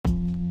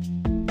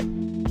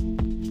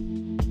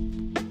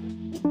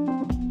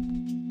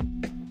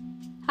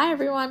Hi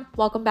everyone,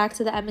 welcome back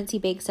to the M&T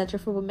Bank Center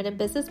for Women in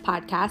Business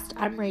podcast.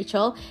 I'm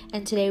Rachel,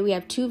 and today we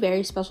have two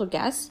very special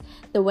guests,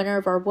 the winner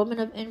of our Women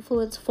of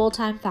Influence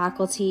Full-Time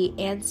Faculty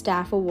and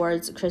Staff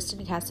Awards,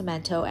 Kristen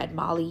Casamento and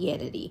Molly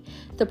Yanity.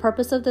 The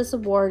purpose of this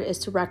award is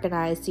to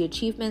recognize the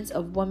achievements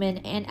of women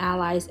and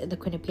allies in the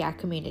Quinnipiac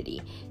community.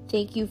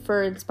 Thank you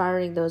for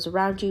inspiring those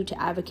around you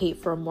to advocate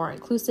for a more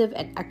inclusive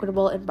and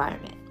equitable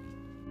environment.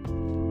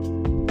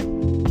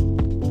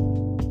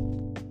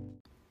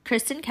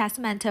 Kristen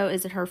Casamento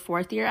is in her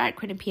fourth year at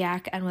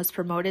Quinnipiac and was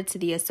promoted to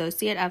the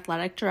Associate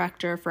Athletic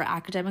Director for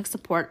Academic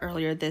Support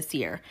earlier this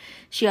year.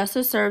 She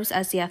also serves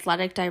as the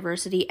Athletic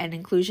Diversity and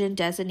Inclusion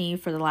Designee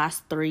for the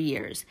last 3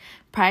 years.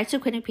 Prior to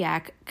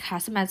Quinnipiac,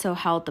 Casamento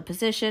held the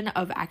position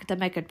of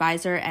Academic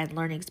Advisor and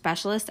Learning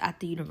Specialist at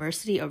the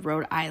University of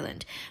Rhode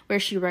Island, where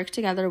she worked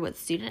together with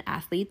student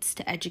athletes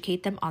to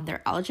educate them on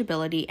their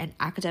eligibility and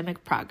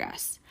academic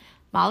progress.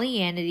 Molly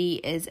Yanity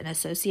is an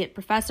associate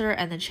professor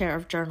and the chair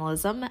of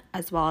journalism,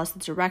 as well as the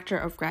director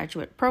of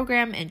graduate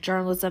program in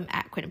journalism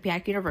at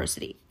Quinnipiac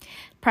University.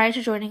 Prior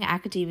to joining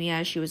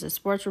academia, she was a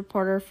sports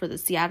reporter for the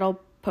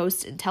Seattle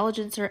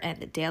Post-Intelligencer and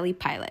the Daily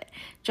Pilot.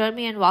 Join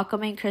me in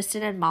welcoming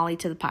Kristen and Molly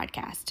to the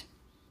podcast.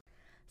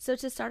 So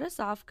to start us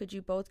off, could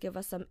you both give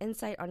us some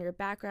insight on your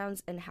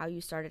backgrounds and how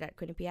you started at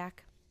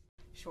Quinnipiac?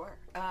 Sure.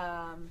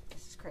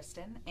 This is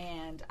Kristen,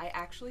 and I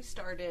actually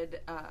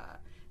started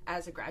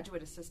as a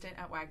graduate assistant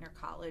at Wagner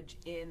College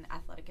in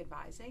athletic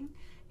advising,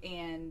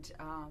 and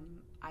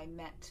I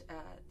met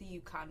the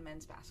UConn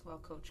men's basketball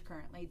coach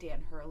currently,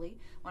 Dan Hurley,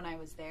 when I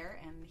was there,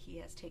 and he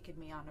has taken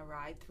me on a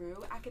ride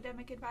through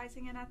academic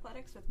advising and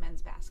athletics with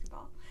men's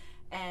basketball.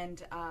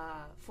 And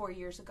 4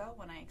 years ago,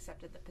 when I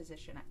accepted the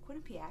position at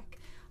Quinnipiac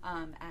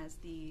as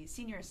the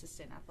Senior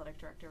Assistant Athletic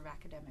Director of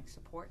Academic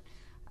Support,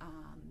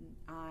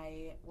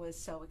 I was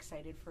so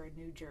excited for a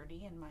new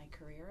journey in my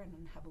career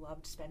and have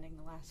loved spending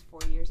the last 4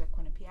 years at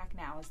Quinnipiac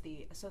now as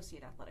the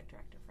Associate Athletic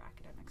Director for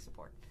Academic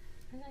Support.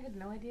 I had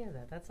no idea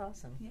that. That's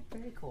awesome. Yeah.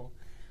 Very cool.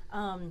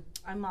 I'm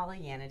Molly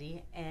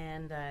Yanity,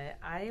 and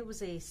I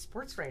was a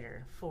sports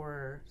writer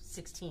for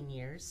 16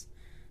 years.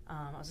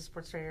 I was a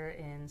sports writer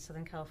in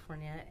Southern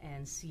California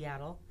and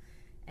Seattle,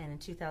 and in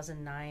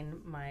 2009,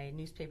 my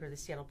newspaper, the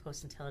Seattle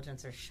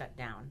Post-Intelligencer, shut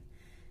down.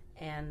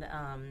 And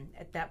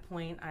at that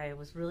point, I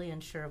was really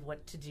unsure of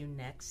what to do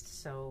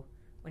next. So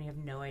when you have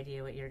no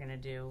idea what you're going to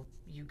do,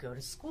 you go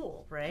to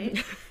school,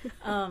 right?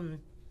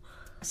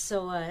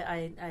 So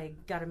I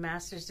got a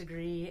master's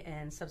degree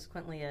and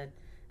subsequently a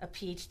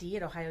PhD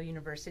at Ohio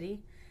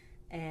University.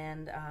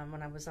 And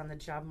when I was on the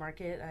job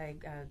market, I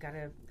got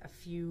a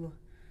few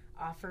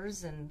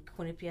offers, and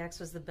Quinnipiac's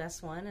was the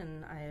best one.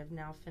 And I have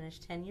now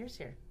finished 10 years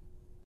here.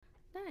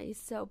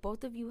 Nice. So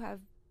both of you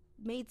have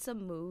made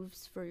some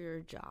moves for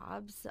your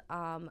jobs.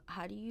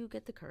 How do you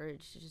get the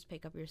courage to just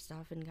pick up your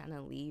stuff and kind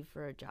of leave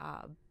for a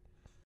job?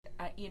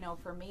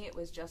 For me, it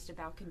was just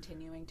about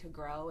continuing to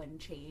grow and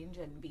change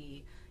and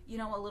be,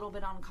 a little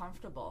bit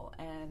uncomfortable.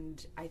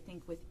 And I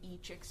think with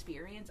each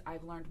experience,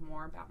 I've learned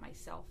more about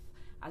myself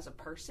as a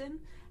person,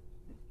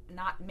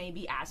 not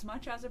maybe as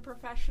much as a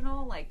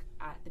professional, like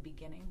at the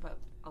beginning, but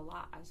a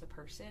lot as a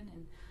person.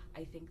 And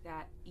I think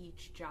that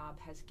each job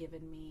has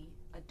given me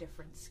a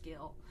different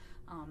skill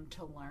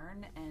to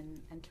learn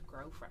and to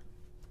grow from.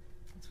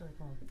 That's really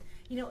cool.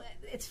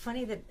 It's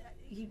funny that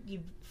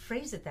you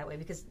phrase it that way,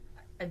 because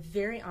I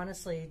very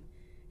honestly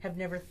have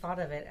never thought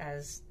of it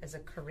as a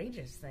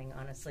courageous thing,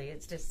 honestly.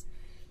 It's just,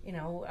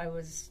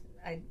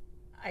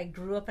 I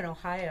grew up in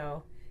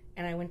Ohio,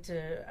 and I went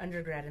to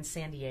undergrad in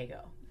San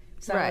Diego.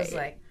 So right. I was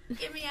like,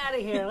 get me out of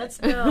here, let's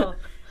go.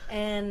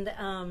 And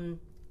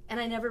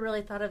I never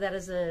really thought of that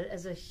as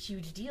a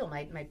huge deal.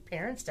 My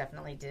parents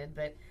definitely did,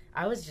 but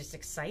I was just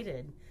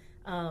excited.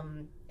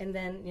 And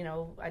then,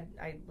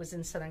 I was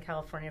in Southern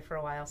California for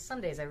a while.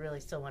 Some days I really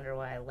still wonder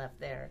why I left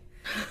there.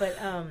 But,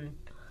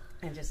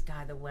 and just,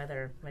 God, the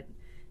weather. But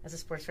as a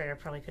sports writer, I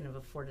probably couldn't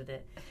have afforded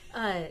it.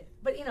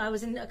 But, I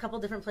was in a couple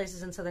different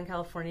places in Southern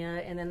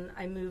California, and then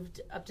I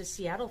moved up to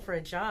Seattle for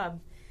a job.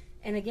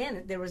 And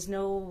again, there was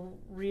no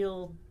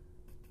real,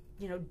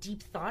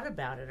 deep thought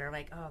about it, or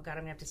like, oh, God, I'm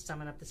going to have to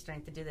summon up the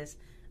strength to do this.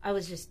 I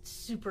was just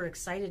super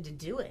excited to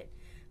do it.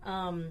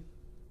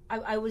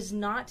 I was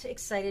not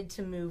excited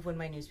to move when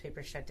my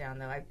newspaper shut down,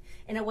 though.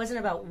 And it wasn't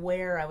about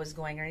where I was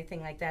going or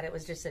anything like that. It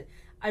was just that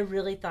I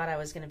really thought I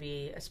was going to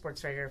be a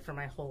sports writer for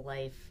my whole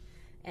life,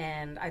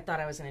 and I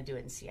thought I was going to do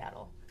it in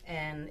Seattle.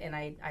 And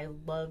I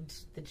loved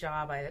the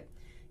job. I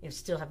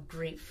still have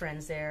great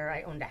friends there.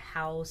 I owned a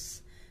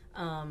house.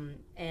 But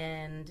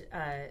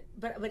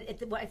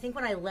I think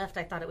when I left,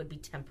 I thought it would be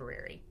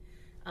temporary.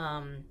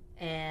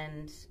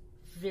 And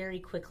very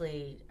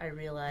quickly, I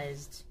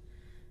realized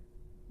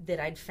that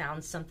I'd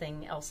found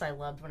something else I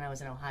loved when I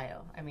was in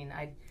Ohio. I mean,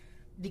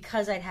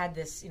 because I'd had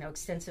this,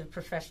 extensive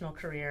professional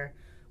career.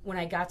 When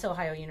I got to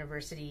Ohio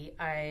University,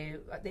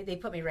 they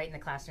put me right in the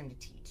classroom to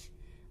teach.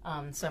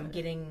 So I'm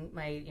getting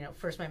my,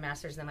 first my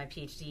master's, then my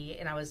PhD,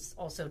 and I was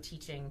also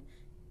teaching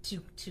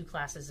two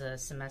classes a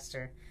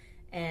semester,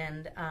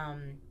 and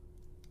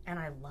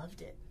I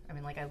loved it. I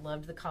mean, like, I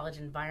loved the college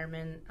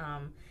environment.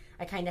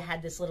 I kind of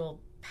had this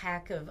little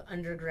pack of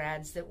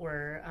undergrads that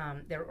were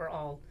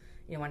all,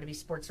 wanted to be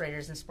sports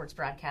writers and sports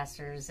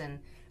broadcasters, and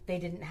they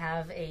didn't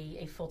have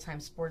a full-time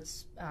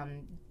sports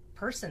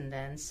person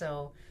then,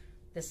 so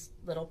this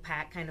little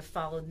pack kind of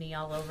followed me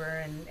all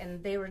over,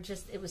 and they were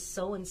just, it was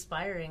so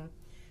inspiring.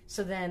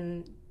 So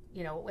then,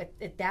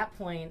 at that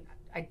point,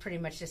 I pretty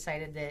much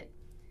decided that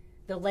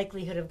the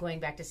likelihood of going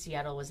back to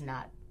Seattle was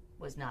not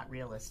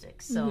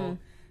realistic. So,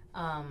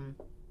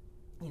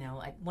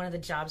 one of the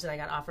jobs that I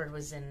got offered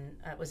was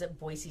at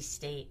Boise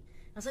State.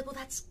 I was like, well,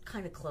 that's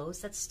kind of close.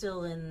 That's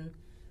still in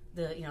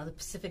the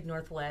Pacific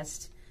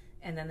Northwest.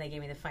 And then they gave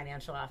me the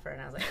financial offer,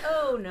 and I was like,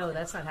 oh no,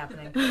 that's not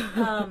happening.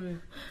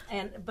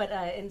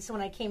 And so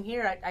when I came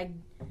here,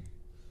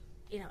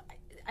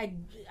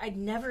 I'd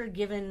never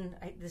given,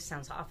 this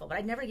sounds awful, but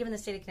I'd never given the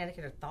state of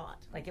Connecticut a thought.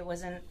 Like, it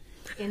wasn't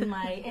in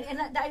my,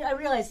 and I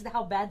realized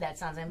how bad that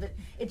sounds, but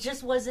it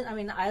just wasn't. I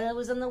mean, I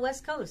was on the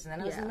West Coast, and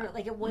then I was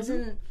it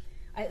wasn't,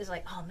 I was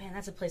like, oh man,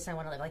 that's a place I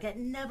want to live. Like, that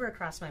never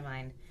crossed my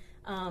mind.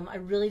 I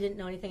really didn't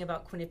know anything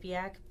about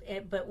Quinnipiac,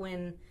 but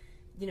when,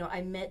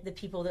 I met the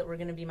people that were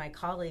going to be my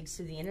colleagues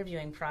through the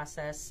interviewing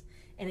process,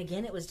 and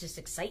again, it was just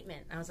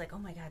excitement. I was like, oh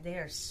my God, they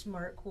are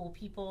smart, cool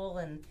people,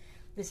 and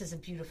this is a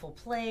beautiful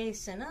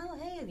place, and oh,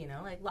 hey,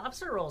 like,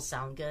 lobster rolls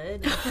sound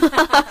good.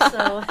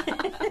 so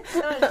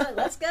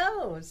let's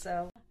go.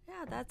 So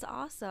yeah, that's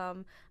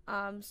awesome.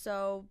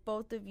 So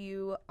both of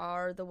you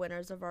are the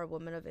winners of our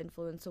Women of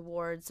Influence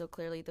Award. So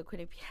clearly the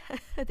Quinnipiac,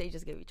 they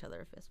just gave each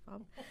other a fist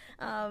bump.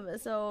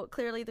 So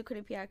clearly the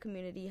Quinnipiac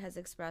community has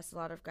expressed a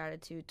lot of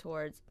gratitude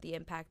towards the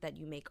impact that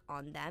you make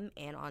on them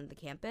and on the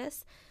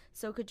campus.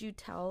 So could you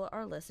tell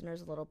our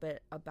listeners a little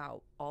bit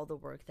about all the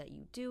work that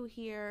you do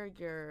here,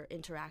 your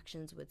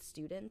interactions with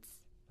students?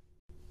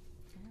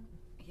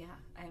 Yeah,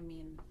 I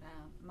mean,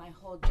 my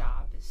whole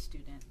job is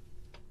student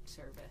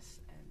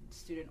service and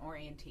student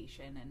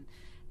orientation and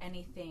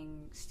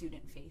anything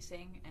student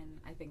facing, and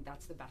I think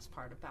that's the best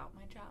part about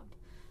my job.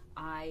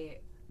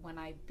 When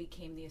I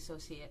became the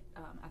associate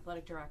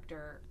athletic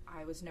director,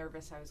 I was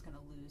nervous I was going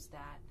to lose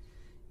that,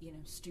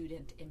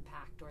 student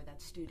impact or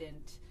that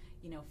student,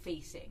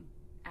 facing.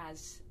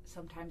 As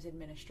sometimes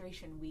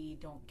administration, we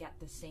don't get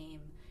the same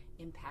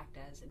impact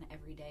as an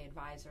everyday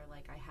advisor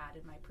like I had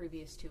in my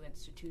previous two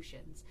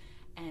institutions.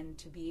 And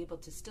to be able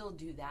to still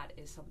do that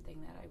is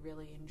something that I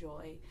really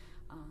enjoy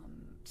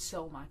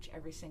so much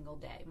every single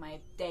day. My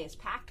day is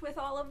packed with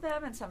all of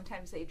them, and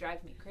sometimes they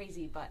drive me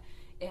crazy, but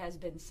it has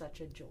been such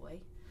a joy.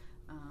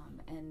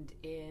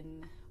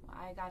 And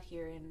I got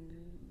here in,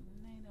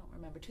 I don't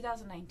remember,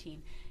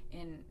 2019.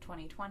 In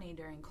 2020,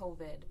 during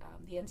COVID,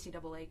 the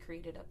NCAA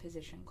created a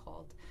position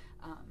called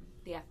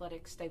the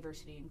Athletics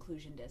Diversity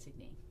Inclusion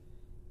Designee.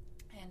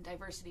 And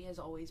diversity has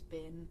always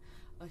been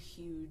a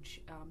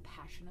huge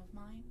passion of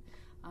mine,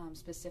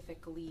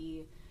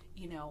 specifically,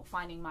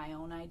 finding my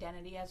own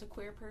identity as a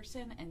queer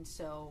person. And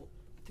so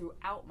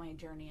throughout my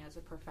journey as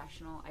a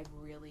professional, I've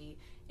really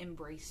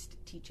embraced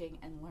teaching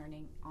and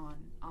learning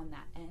on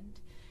that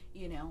end,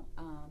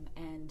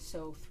 and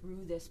so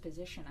through this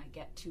position, I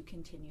get to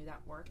continue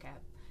that work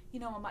at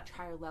a much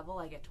higher level.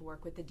 I get to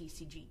work with the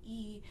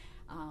DCGE,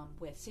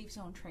 with Safe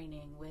Zone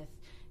training, with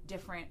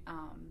different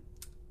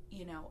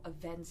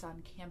events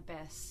on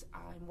campus.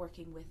 I'm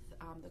working with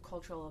the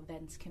Cultural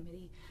Events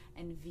Committee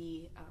and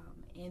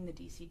in the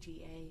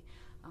DCGA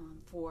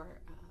for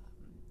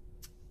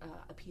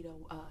APIDO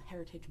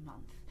Heritage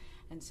Month.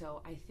 And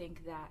so I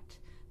think that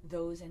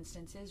those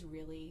instances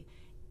really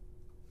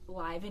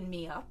liven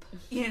me up,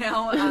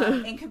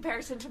 in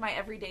comparison to my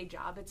everyday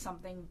job. It's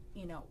something,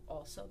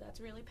 also that's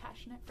really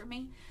passionate for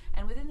me.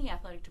 And within the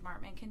athletic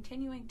department,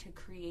 continuing to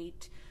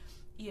create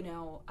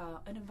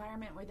an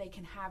environment where they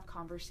can have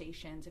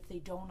conversations if they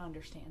don't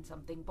understand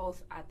something,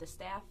 both at the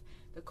staff,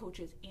 the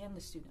coaches, and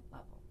the student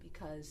level.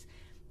 Because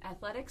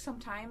athletics,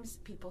 sometimes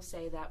people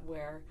say that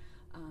we're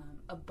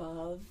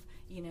above,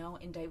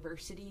 in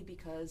diversity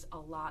because a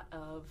lot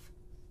of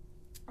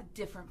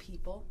different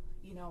people,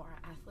 are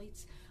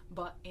athletes.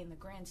 But in the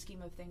grand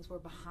scheme of things, we're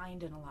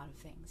behind in a lot of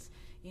things.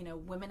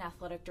 Women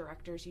athletic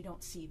directors, you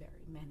don't see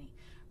very many,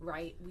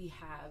 right? We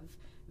have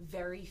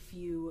very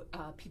few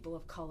people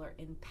of color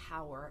in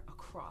power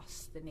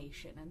across the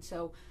nation. And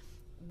so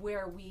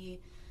where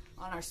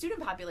on our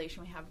student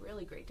population, we have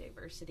really great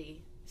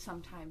diversity.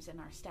 Sometimes in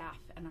our staff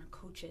and our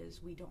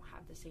coaches, we don't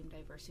have the same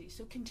diversity.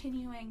 So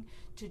continuing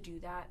to do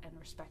that and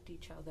respect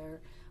each other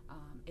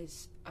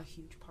is a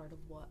huge part of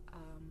what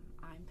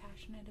I'm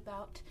passionate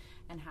about,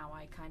 and how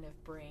I kind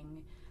of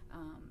bring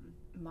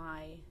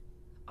my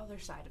other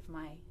side of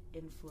my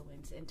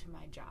influence into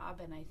my job.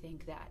 And I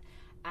think that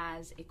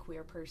as a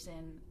queer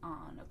person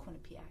on a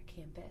Quinnipiac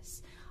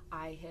campus,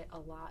 I hit a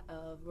lot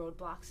of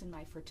roadblocks in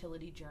my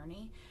fertility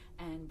journey,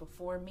 and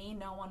before me,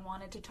 no one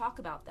wanted to talk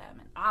about them,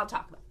 and I'll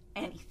talk about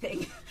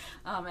anything,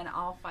 and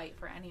I'll fight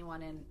for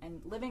anyone.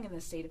 And living in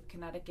the state of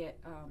Connecticut,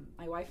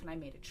 my wife and I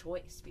made a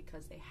choice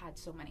because they had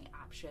so many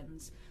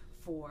options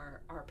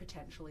for our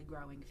potentially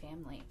growing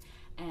family.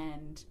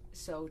 And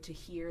so to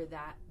hear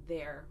that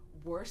there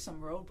were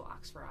some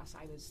roadblocks for us,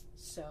 I was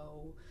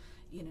so,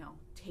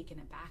 taken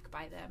aback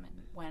by them.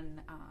 And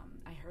when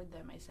I heard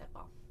them, I said,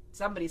 well,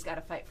 somebody's got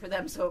to fight for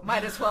them, so it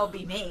might as well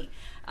be me.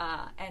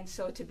 And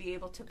so to be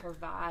able to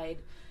provide,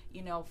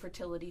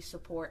 fertility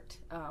support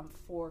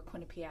for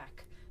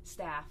Quinnipiac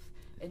staff,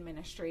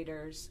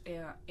 administrators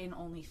in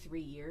only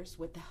 3 years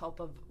with the help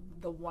of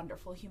the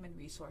wonderful human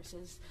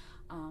resources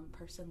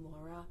person,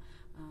 Laura,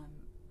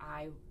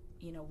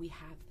 we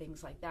have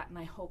things like that, and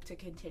I hope to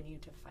continue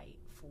to fight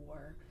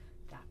for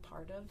that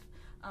part of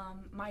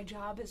my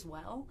job as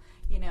well,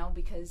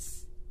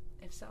 because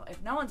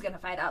if no one's going to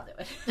fight, I'll do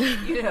it.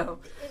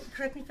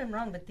 Correct me if I'm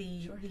wrong, but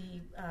the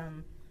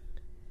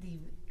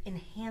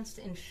enhanced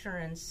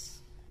insurance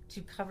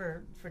to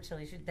cover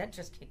fertility, that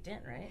just kicked in,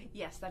 right?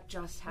 Yes, that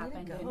just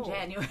happened in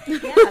January.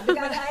 Yeah,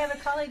 because I have a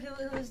colleague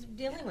who was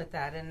dealing with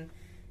that, and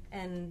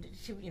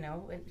she,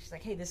 and she's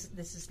like, hey, this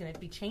is going to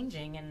be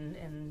changing,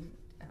 and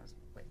I was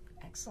like,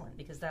 excellent,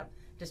 because that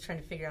just trying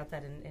to figure out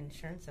that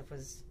insurance stuff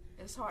was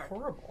hard,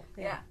 horrible.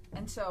 Yeah,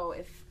 and so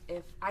if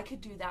I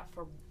could do that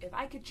if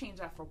I could change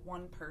that for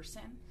one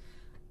person,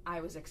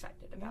 I was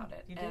excited about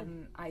it,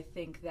 and I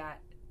think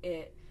that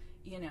it,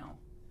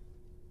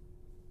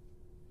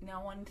 no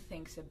one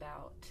thinks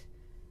about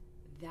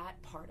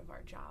that part of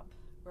our job,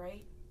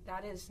 right?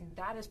 That is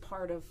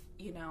part of,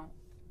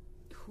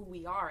 who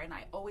we are. And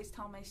I always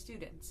tell my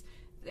students,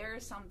 there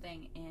is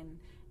something in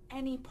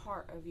any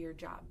part of your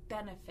job,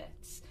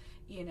 benefits,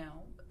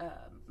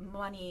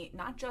 money,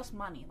 not just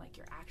money, like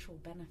your actual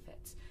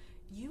benefits.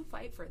 You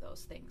fight for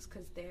those things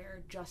because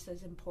they're just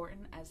as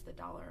important as the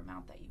dollar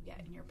amount that you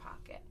get in your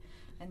pocket.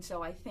 And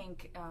so I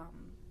think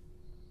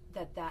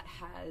that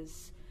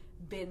has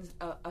been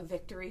a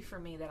victory for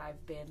me that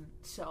I've been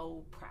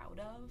so proud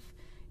of,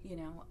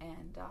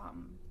 and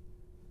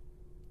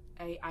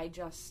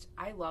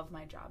I love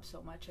my job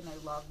so much, and I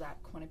love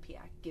that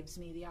Quinnipiac gives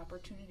me the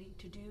opportunity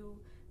to do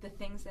the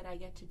things that I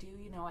get to do.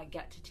 I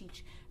get to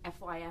teach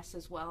FYS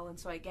as well, and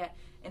so I get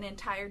an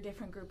entire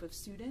different group of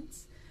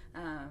students.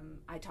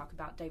 I talk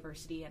about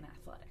diversity in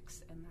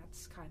athletics, and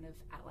that's kind of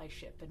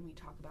allyship, and we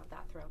talk about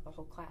that throughout the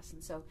whole class.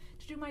 And so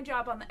to do my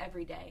job on the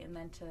everyday, and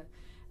then to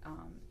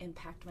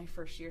impact my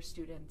first year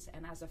students,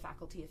 and as a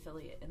faculty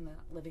affiliate in the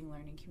living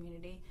learning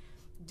community,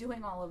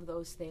 doing all of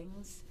those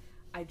things,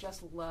 I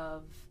just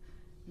love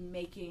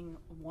making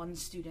one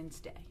student's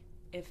day.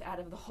 If out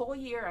of the whole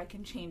year I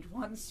can change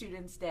one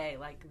student's day,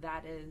 like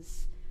that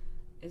is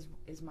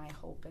my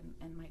hope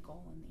and my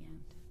goal in the end.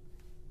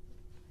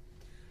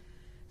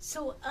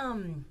 So,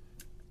 I'm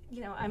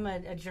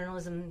a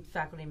journalism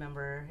faculty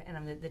member, and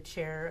I'm the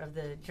chair of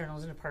the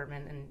journalism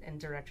department and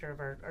director of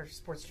our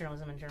sports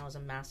journalism and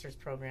journalism master's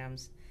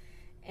programs.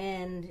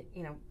 And,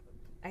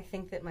 I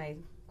think that my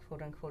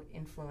quote-unquote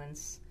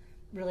influence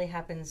really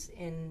happens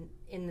in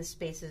the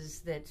spaces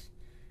that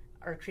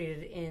are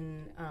created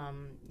in,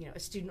 a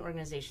student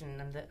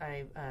organization.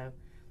 I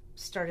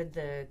started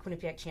the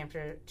Quinnipiac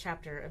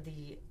chapter of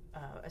the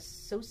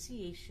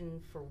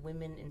Association for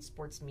Women in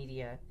Sports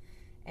Media.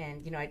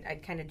 And,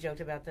 I'd kind of joked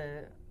about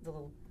the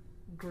little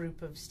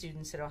group of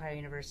students at Ohio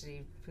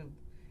University who,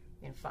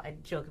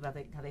 I'd joke about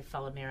how they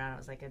followed me around. It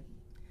was like a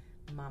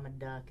mama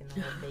duck and a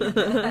little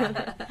baby.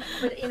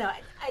 But,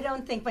 I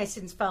don't think my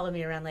students follow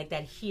me around like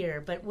that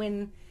here. But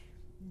when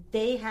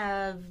they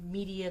have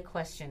media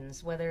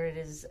questions, whether it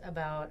is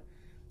about,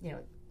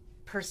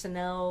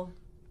 personnel,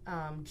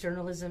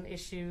 journalism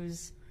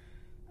issues,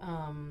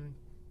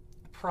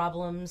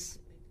 problems,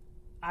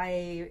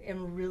 I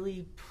am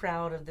really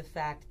proud of the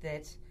fact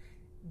that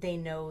they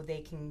know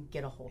they can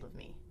get a hold of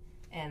me,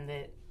 and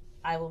that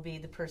I will be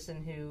the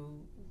person who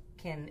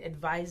can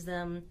advise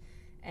them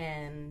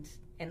and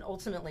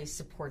ultimately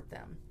support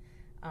them.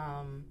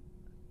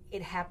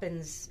 It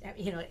happens,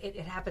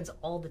 it happens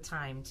all the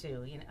time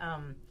too.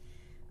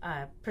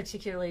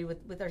 Particularly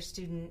with our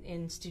student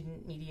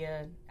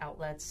media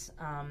outlets.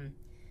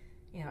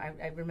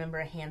 I remember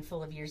a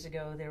handful of years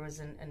ago there was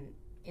an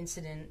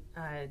incident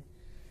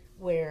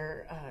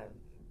where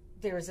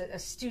there was a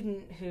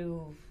student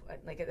who,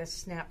 like a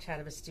Snapchat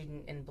of a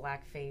student in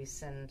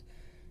blackface, and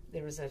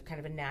there was a kind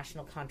of a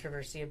national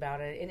controversy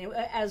about it, and it,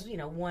 as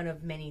one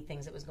of many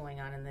things that was going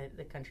on in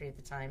the country at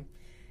the time.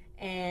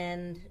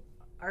 And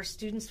our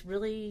students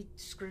really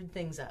screwed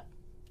things up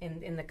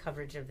in the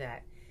coverage of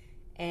that.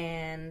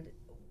 And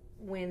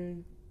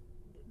when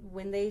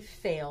they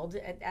failed,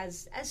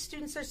 as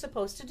students are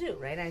supposed to do,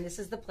 right? I mean, this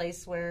is the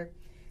place where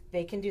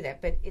they can do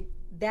that. But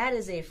that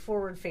is a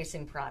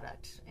forward-facing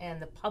product,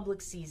 and the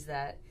public sees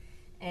that.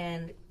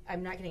 And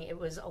I'm not kidding. It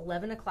was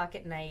 11 o'clock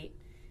at night,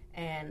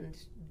 and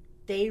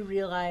they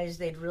realized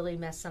they'd really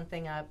messed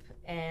something up.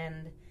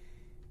 And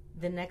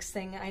the next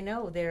thing I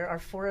know, there are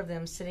 4 of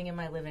them sitting in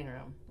my living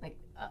room,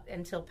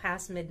 until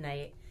past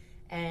midnight.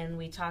 And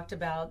we talked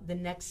about the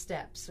next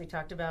steps. We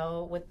talked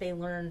about what they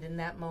learned in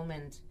that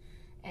moment,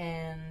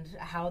 and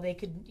how they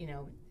could,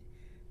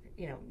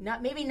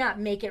 not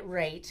make it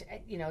right,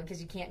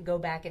 because you can't go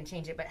back and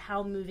change it, but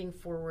how moving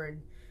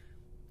forward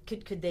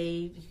could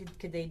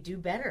they do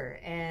better?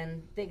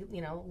 And they,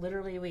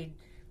 literally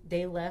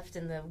they left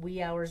in the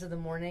wee hours of the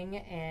morning,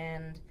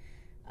 and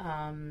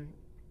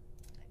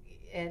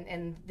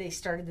they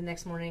started the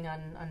next morning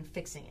on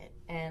fixing it.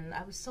 And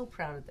I was so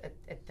proud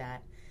at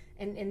that.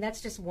 And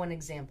that's just one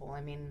example.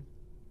 I mean,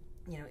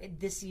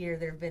 this year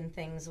there have been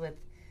things with,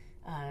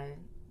 a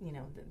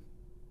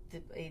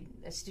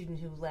student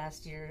who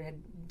last year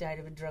had died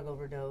of a drug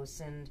overdose,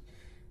 and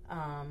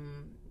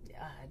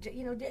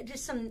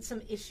just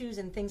some issues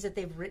and things that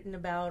they've written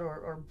about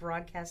or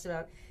broadcast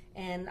about.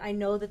 And I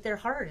know that they're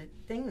hard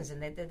things,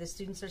 and that the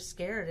students are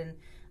scared. And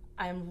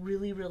I'm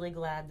really, really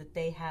glad that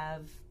they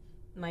have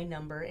my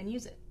number and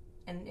use it.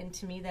 And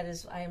to me, that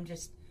is, I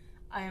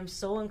am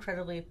so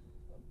incredibly,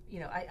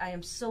 I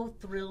am so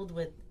thrilled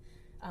with,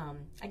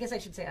 I guess I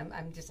should say,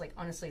 I'm just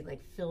honestly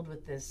filled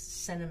with this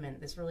sentiment,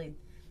 this really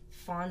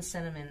fond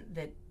sentiment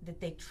that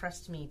they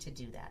trust me to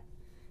do that,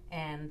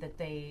 and that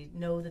they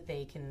know that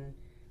they can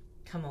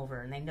come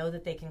over, and they know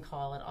that they can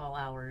call at all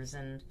hours,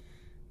 and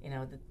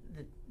that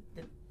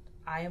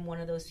I am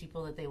one of those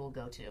people that they will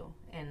go to,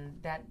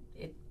 and that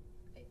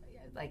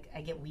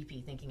I get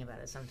weepy thinking about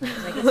it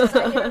sometimes.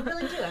 I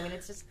really do. I mean,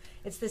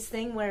 it's this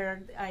thing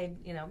where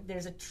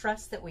there's a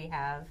trust that we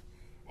have,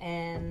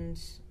 and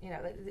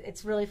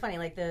it's really funny.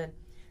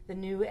 The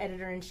new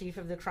editor-in-chief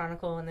of the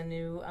Chronicle and the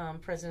new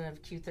president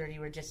of Q30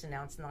 were just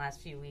announced in the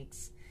last few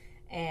weeks,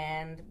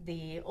 and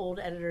the old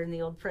editor and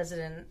the old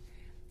president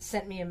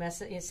sent me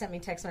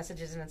text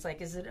messages, and it's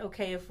like, is it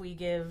okay if we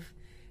give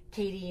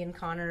Katie and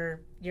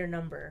Connor your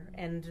number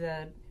and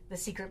the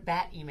secret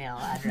bat email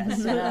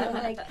address? And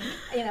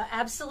I'm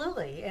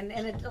absolutely. And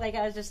it,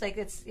 I was just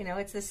it's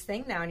it's this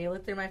thing now, and you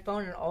look through my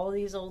phone and all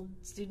these old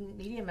student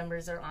media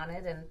members are on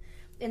it,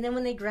 and then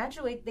when they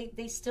graduate,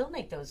 they still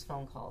make those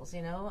phone calls.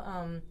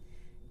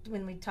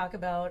 When we talk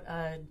about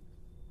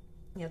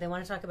they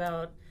want to talk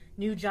about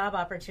new job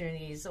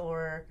opportunities,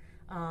 or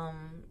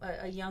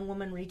a young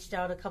woman reached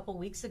out a couple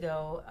weeks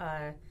ago,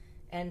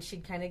 and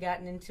she'd kind of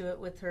gotten into it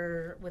with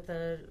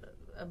a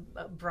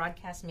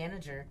broadcast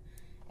manager,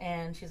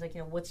 and she's like,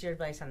 what's your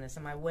advice on this?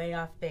 Am I way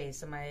off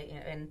base? Am I,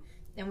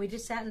 and we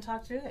just sat and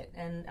talked through it.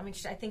 And I mean,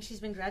 I think she's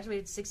been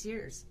graduated 6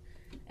 years,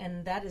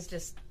 and that is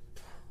just,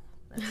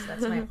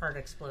 that's my heart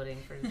exploding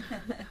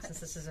since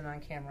this isn't on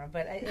camera.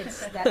 But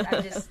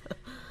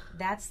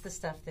that's the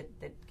stuff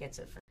that gets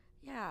it for me.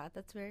 Yeah,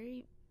 that's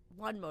very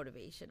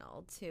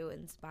motivational, too,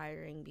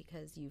 inspiring,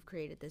 because you've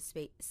created this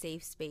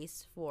safe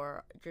space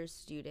for your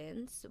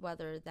students,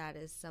 whether that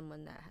is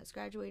someone that has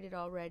graduated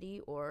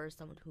already or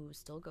someone who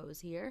still goes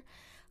here.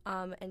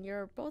 And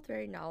you're both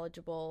very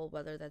knowledgeable,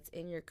 whether that's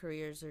in your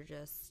careers or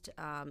just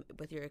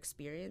with your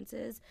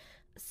experiences.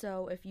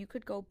 So if you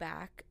could go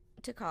back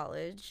to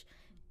college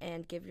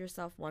and give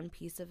yourself one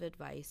piece of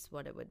advice,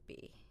 what it would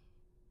be?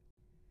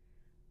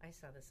 I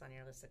saw this on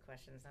your list of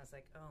questions, and I was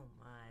like, oh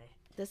my.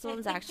 This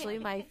one's actually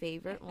my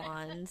favorite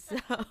one, so.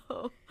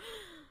 Oh,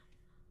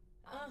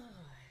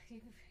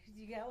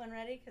 you got one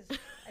ready? Because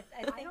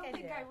I don't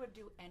think I would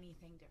do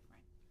anything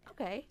different.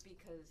 Okay.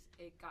 Because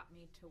it got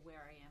me to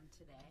where I am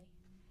today,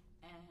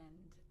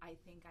 and I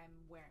think I'm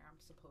where I'm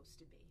supposed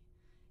to be.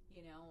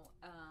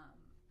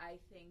 I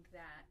think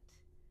that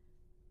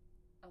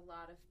a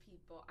lot of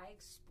people, I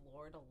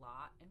explored a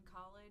lot in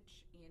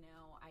college.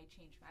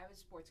 I was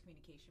a sports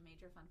communication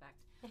major, fun fact.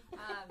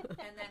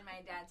 And then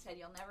my dad said,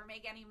 you'll never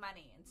make any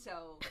money, and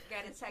so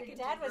get a second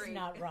degree. Your dad was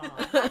not wrong.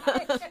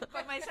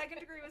 But my second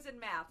degree was in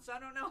math, so I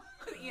don't know,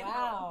 what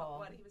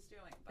he was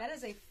doing. But. That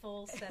is a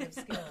full set of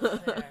skills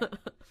there.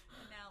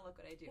 And now look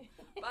what I do.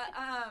 But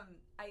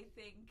I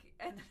think,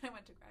 and then I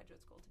went to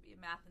graduate school to be a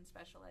math and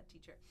special ed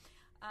teacher.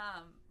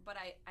 But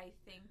I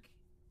think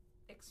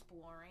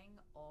exploring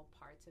all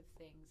parts of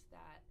things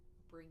that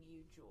bring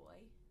you joy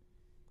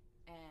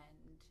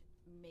and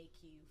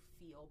make you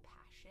feel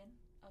passion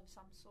of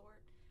some sort.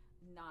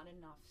 Not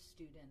enough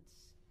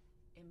students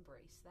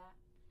embrace that,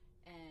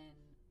 and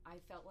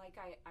I felt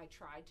like I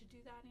tried to do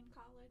that in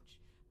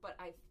college, but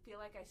I feel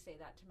like I say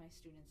that to my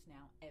students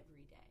now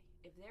every day.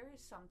 If there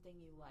is something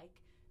you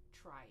like,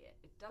 try it.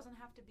 It doesn't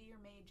have to be your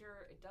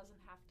major. It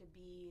doesn't have to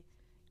be,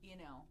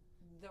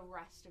 the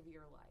rest of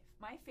your life.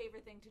 My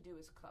favorite thing to do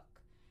is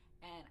cook.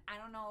 And I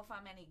don't know if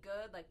I'm any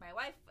good, like my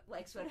wife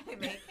likes what I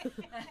make,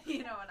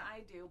 and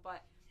I do,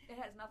 but it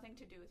has nothing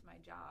to do with my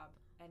job,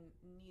 and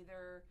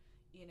neither,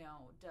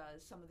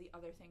 does some of the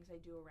other things I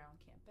do around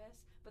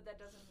campus, but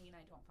that doesn't mean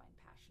I don't find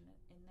passion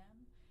in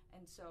them.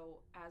 And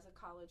so as a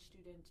college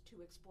student, to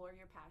explore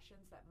your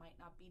passions that might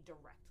not be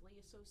directly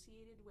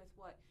associated with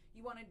what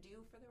you want to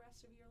do for the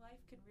rest of your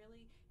life can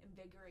really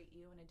invigorate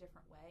you in a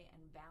different way and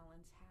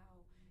balance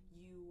how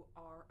you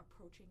are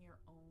approaching your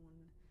own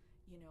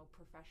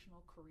professional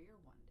career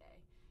one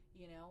day.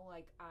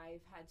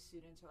 I've had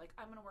students who are like,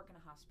 I'm going to work in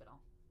a hospital.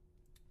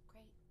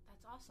 Great.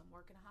 That's awesome.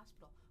 Work in a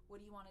hospital.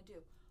 What do you want to do?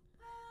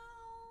 Well,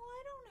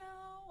 I don't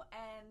know.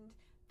 And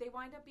they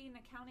wind up being an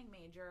accounting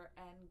major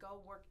and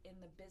go work in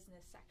the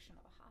business section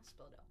of a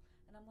hospital.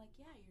 And I'm like,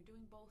 yeah, you're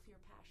doing both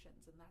your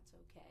passions, and that's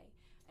okay.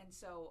 And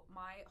so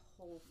my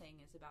whole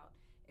thing is about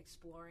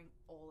exploring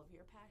all of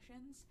your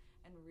passions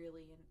and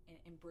really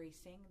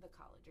embracing the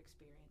college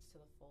experience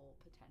to the full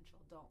potential.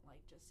 Don't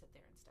like just sit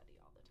there and study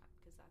all the time,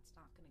 because that's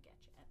not going to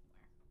get you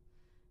anywhere,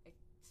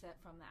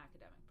 except from the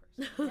academic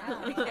person.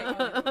 Okay. You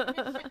know.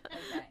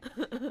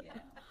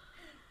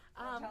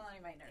 Don't tell any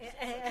of my nurses.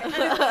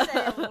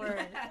 Say a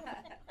word.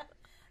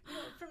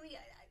 For me,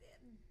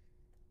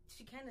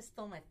 she kind of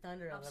stole my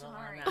thunder a little.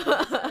 Sorry.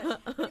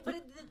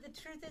 But the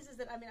truth is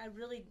that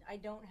I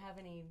don't have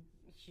any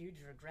huge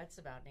regrets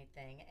about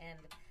anything, and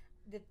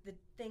the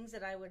things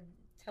that I would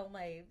tell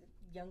my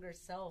younger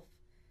self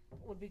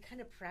would be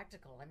kind of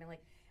practical. I mean,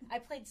 like, I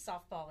played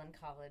softball in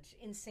college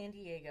in San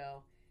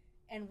Diego,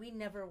 and we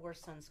never wore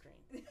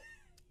sunscreen.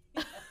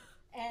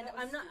 And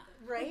I'm not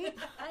right.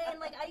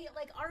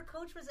 Our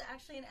coach was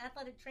actually an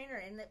athletic trainer,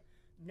 and that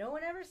no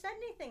one ever said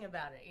anything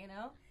about it. You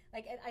know,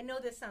 like, I know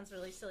this sounds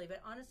really silly,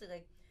 but honestly,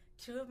 like,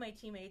 2 of my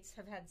teammates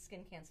have had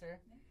skin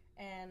cancer,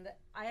 and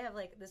I have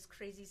like this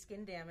crazy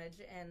skin damage,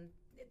 and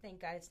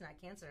thank God it's not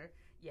cancer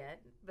yet.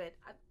 But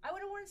I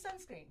would have worn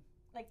sunscreen.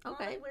 Like,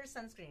 okay. Mom, wear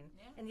sunscreen.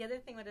 Yeah. And the other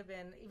thing would have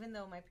been, even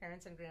though my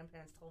parents and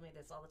grandparents told me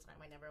this all the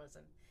time, I never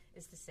listened,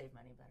 is to save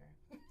money better.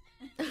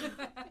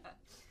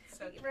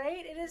 So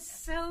right? It is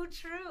so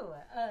true.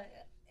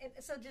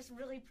 So just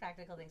really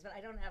practical things. But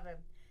I don't have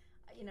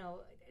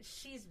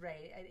she's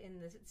right in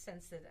the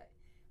sense that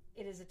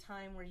it is a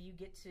time where you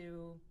get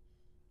to,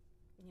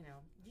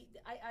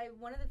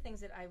 one of the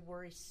things that I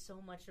worry so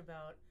much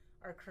about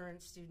our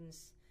current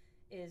students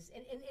is,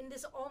 and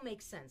this all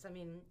makes sense. I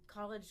mean,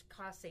 college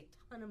costs a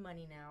ton of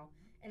money now,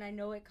 and I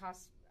know it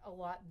costs a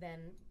lot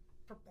then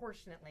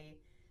proportionately,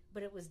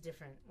 but it was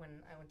different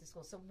when I went to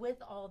school. So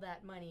with all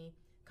that money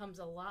comes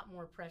a lot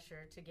more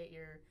pressure to get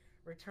your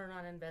return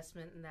on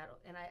investment, and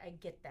I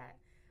get that.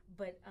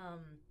 But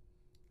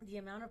the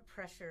amount of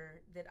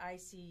pressure that I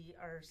see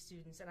our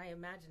students, and I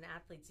imagine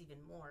athletes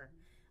even more,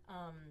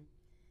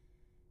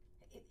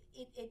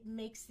 it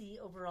makes the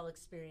overall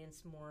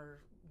experience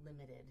more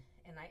limited.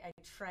 And I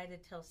try to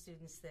tell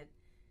students that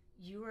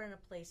you are in a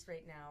place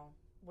right now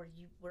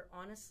where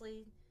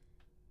honestly,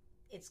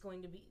 it's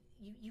going to be,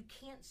 you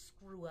can't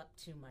screw up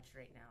too much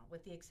right now,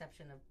 with the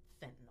exception of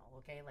fentanyl,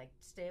 okay? Like,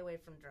 stay away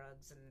from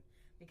drugs, and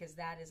because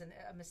that is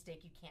a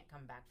mistake you can't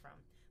come back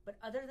from. But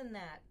other than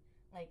that,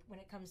 like, when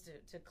it comes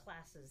to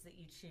classes that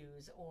you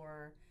choose,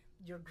 or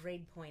your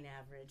grade point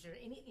average, or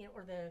any,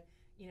 or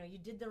you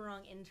did the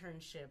wrong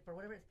internship, or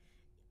whatever,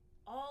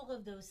 all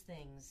of those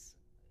things,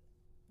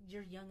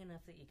 you're young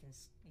enough that you can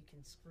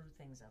screw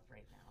things up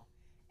right now,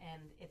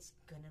 and it's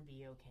gonna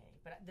be okay.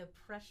 But the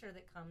pressure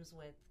that comes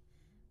with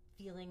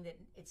feeling that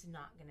it's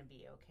not gonna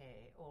be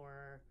okay,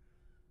 or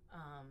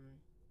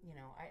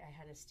I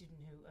had a student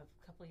who a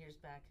couple years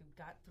back who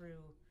got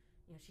through,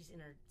 she's in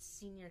her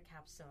senior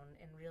capstone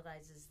and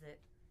realizes that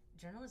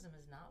journalism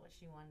is not what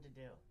she wanted to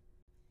do,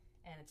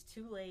 and it's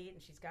too late,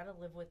 and she's got to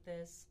live with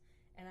this.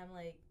 And I'm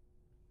like,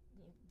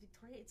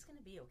 Victoria, it's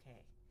gonna be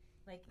okay.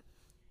 Like,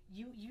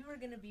 you are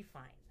going to be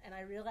fine. And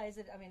I realize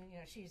that,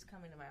 she's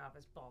coming to my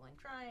office bawling,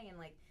 crying, and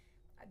like,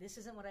 this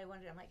isn't what I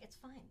wanted. I'm like, it's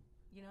fine.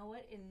 You know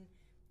what? And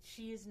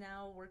she is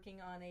now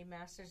working on a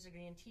master's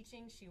degree in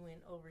teaching. She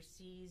went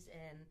overseas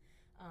and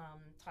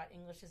taught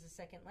English as a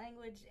second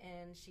language,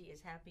 and she is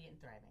happy and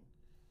thriving.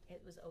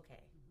 It was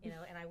okay.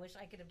 And I wish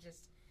I could have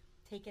just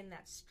taken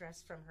that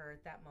stress from her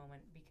at that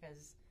moment,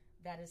 because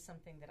that is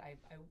something that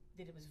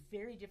that it was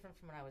very different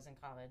from when I was in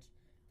college,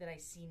 that I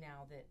see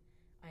now that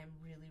I am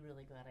really,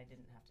 really glad I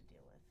didn't have to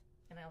deal with.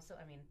 And I also,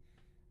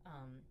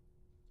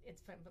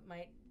 it's fun, but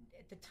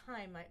at the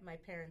time, my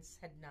parents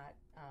had not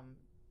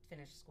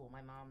finished school.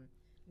 My mom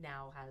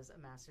now has a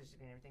master's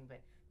degree and everything,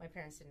 but my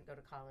parents didn't go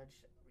to college,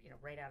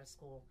 right out of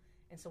school.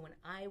 And so when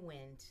I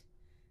went,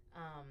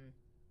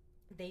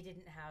 they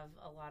didn't have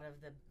a lot of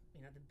the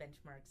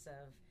benchmarks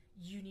of,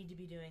 you need to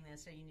be doing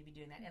this or you need to be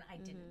doing that. And I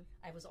didn't.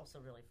 I was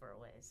also really far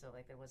away, so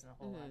like there wasn't a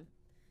whole lot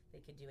they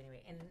could do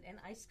anyway. And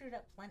I screwed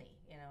up plenty.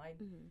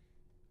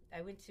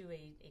 I went to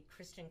a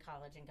Christian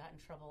college and got in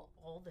trouble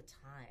all the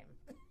time.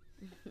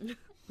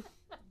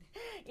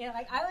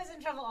 I was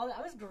in trouble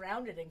I was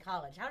grounded in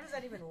college. How does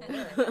that even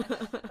work?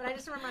 But I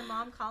just remember my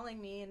mom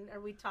calling me, or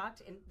we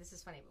talked, and this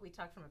is funny, but we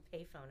talked from a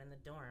payphone in the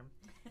dorm,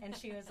 and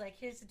she was like,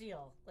 here's the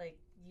deal. Like,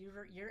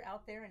 you're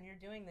out there and you're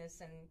doing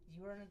this, and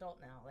you are an adult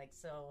now. Like,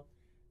 so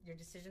your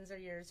decisions are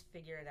yours,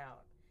 figure it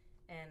out.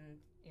 And,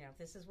 if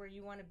this is where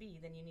you want to be,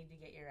 then you need to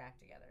get your act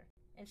together.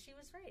 And she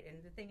was right.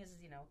 And the thing is,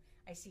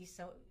 I see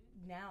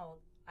now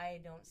I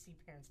don't see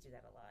parents do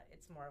that a lot.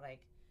 It's more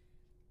like,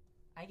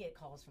 I get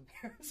calls from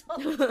parents all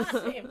the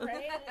time,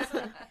 right? It's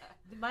like,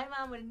 my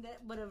mom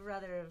would have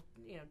rather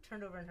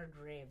turned over in her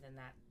grave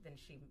than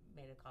she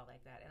made a call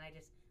like that. And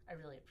I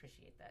really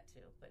appreciate that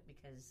too. But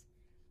because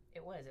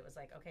it was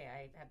like, okay,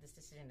 I have this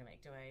decision to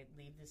make. Do I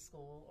leave this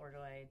school, or do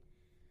I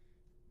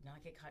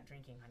not get caught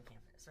drinking on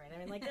campus, right?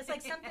 It's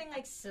like something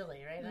like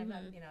silly, right? I'm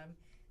not,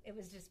 it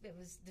was just a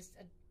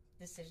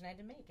decision I had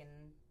to make, and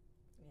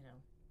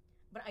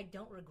but I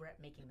don't regret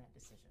making that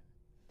decision.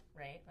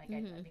 right? Like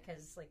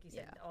because, like you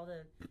said, all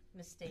the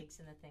mistakes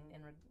and the thing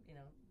and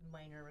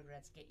minor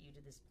regrets get you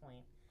to this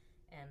point.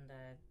 And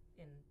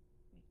in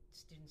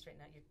students right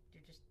now,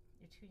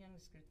 you're too young to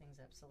screw things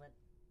up. So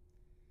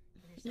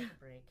give yourself a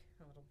break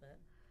a little bit.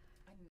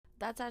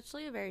 That's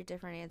actually a very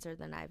different answer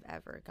than I've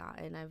ever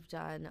gotten. I've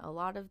done a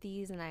lot of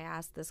these, and I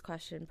ask this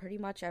question pretty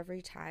much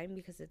every time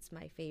because it's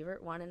my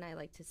favorite one, and I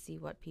like to see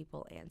what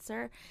people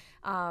answer.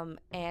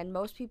 And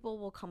most people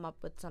will come up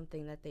with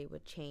something that they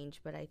would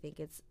change, but I think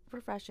it's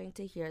refreshing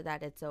to hear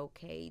that it's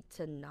okay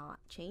to not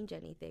change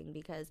anything,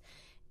 because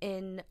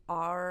in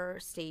our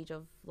stage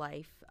of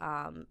life,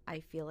 I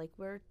feel like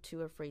we're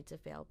too afraid to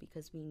fail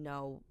because we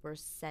know we're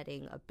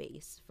setting a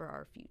base for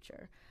our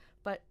future.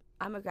 But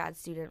I'm a grad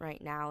student right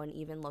now, and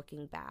even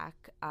looking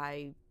back,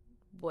 I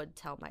would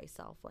tell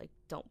myself, like,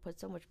 don't put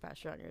so much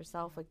pressure on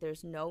yourself. Like,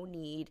 there's no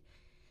need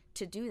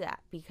to do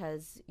that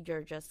because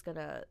you're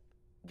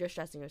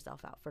stressing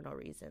yourself out for no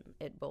reason.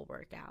 It will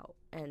work out.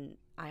 And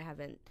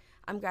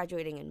I'm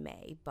graduating in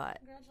May, but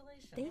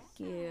Congratulations. Thank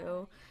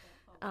you.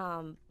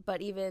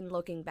 But even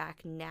looking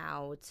back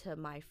now to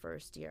my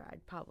first year,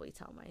 I'd probably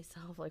tell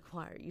myself, like,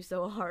 why are you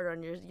so hard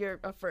on you're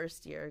a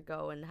first year,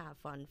 go and have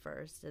fun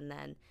first. And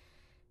then,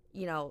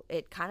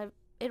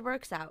 it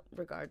works out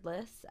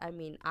regardless. I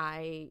mean,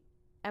 I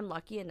am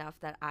lucky enough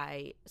that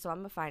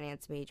I'm a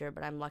finance major,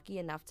 but I'm lucky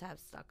enough to have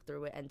stuck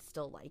through it and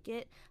still like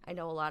it. I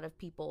know a lot of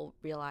people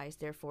realize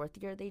their fourth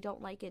year they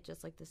don't like it,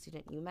 just like the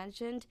student you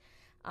mentioned.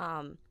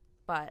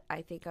 But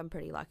I think I'm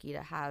pretty lucky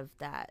to have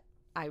that.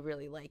 I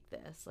really like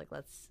this. Like,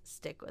 let's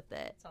stick with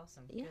it. It's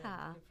awesome.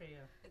 Yeah. Good for you.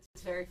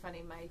 It's very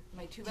funny. My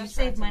two Did you best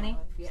save friends money? in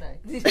my life, Sorry.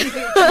 Did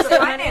you save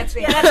finance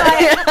me? I'm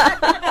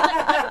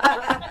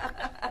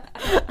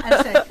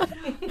sorry.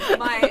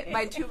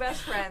 My two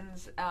best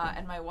friends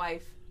and my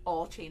wife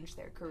all changed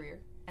their career,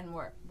 and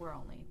we're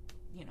only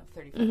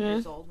 35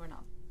 years old. We're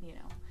not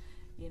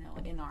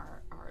in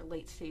our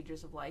late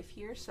stages of life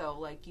here, so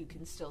like you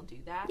can still do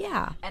that.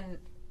 Yeah. And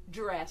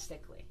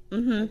drastically.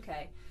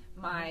 Okay.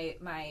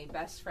 My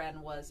best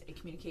friend was a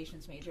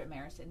communications major at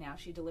Marist, and now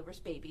she delivers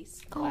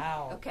babies.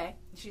 Wow. Okay.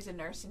 She's a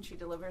nurse, and she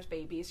delivers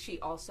babies. She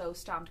also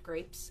stomped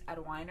grapes at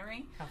a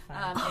winery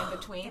in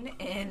between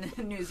in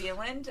New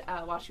Zealand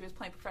while she was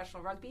playing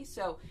professional rugby.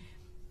 So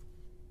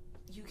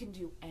you can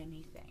do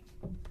anything,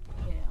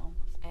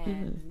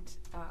 And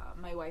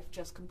my wife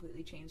just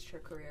completely changed her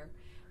career.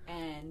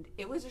 And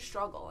it was a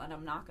struggle, and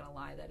I'm not going to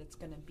lie that it's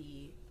going to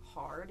be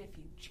hard if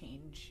you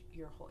change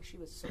your whole. She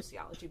was a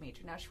sociology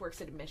major, now she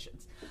works at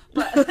admissions,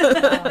 but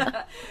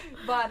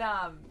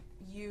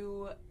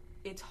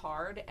it's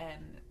hard,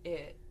 and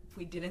if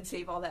we didn't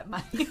save all that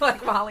money,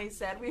 like Molly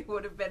said, we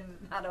would have been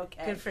not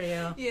okay. Good for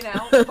you.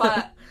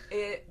 But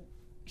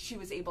she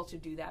was able to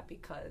do that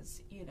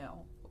because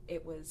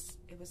it was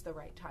the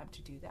right time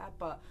to do that.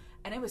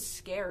 And it was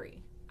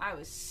scary. I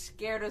was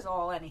scared as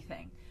all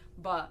anything.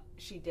 But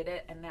she did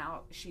it, and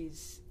now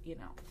she's,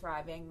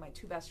 thriving. My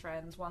two best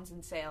friends, one's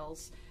in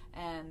sales,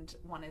 and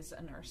one is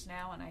a nurse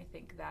now. And I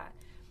think that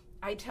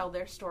I tell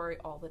their story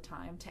all the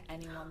time to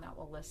anyone that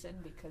will listen,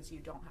 because you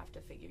don't have to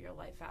figure your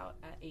life out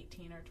at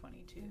 18 or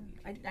 22.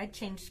 I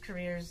changed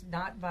careers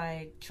not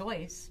by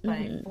choice,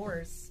 by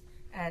force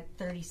at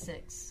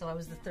 36. So I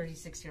was the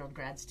 36-year-old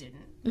grad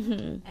student.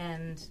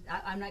 And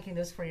I'm not kidding,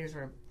 those 4 years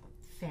were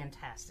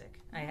fantastic.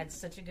 I had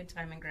such a good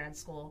time in grad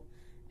school,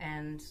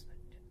 and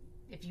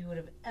if you would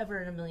have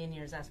ever in a million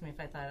years asked me if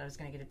I thought I was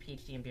going to get a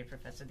PhD and be a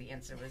professor, the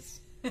answer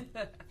was,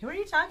 who are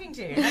you talking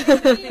to? You're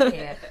not going to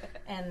be.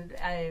 And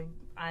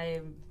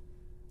I'm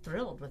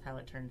thrilled with how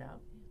it turned out.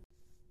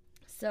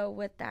 So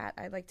with that,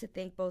 I'd like to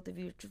thank both of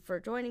you for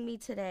joining me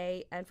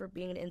today and for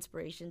being an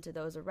inspiration to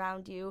those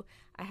around you.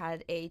 I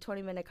had a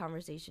 20-minute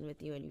conversation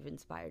with you, and you've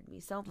inspired me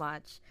so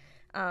much.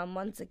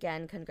 Once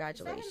again,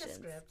 congratulations. Is that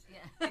in the script?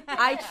 Yeah.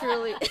 I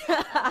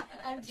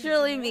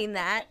truly mean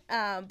that.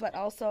 But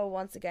also,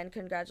 once again,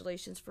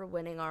 congratulations for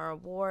winning our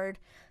award.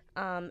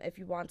 If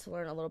you want to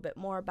learn a little bit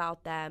more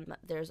about them,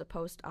 there's a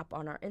post up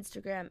on our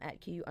Instagram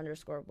at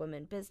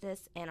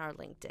 @QU_womenbusiness and our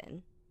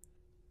LinkedIn.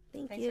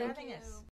 Thank you. Thanks for having us.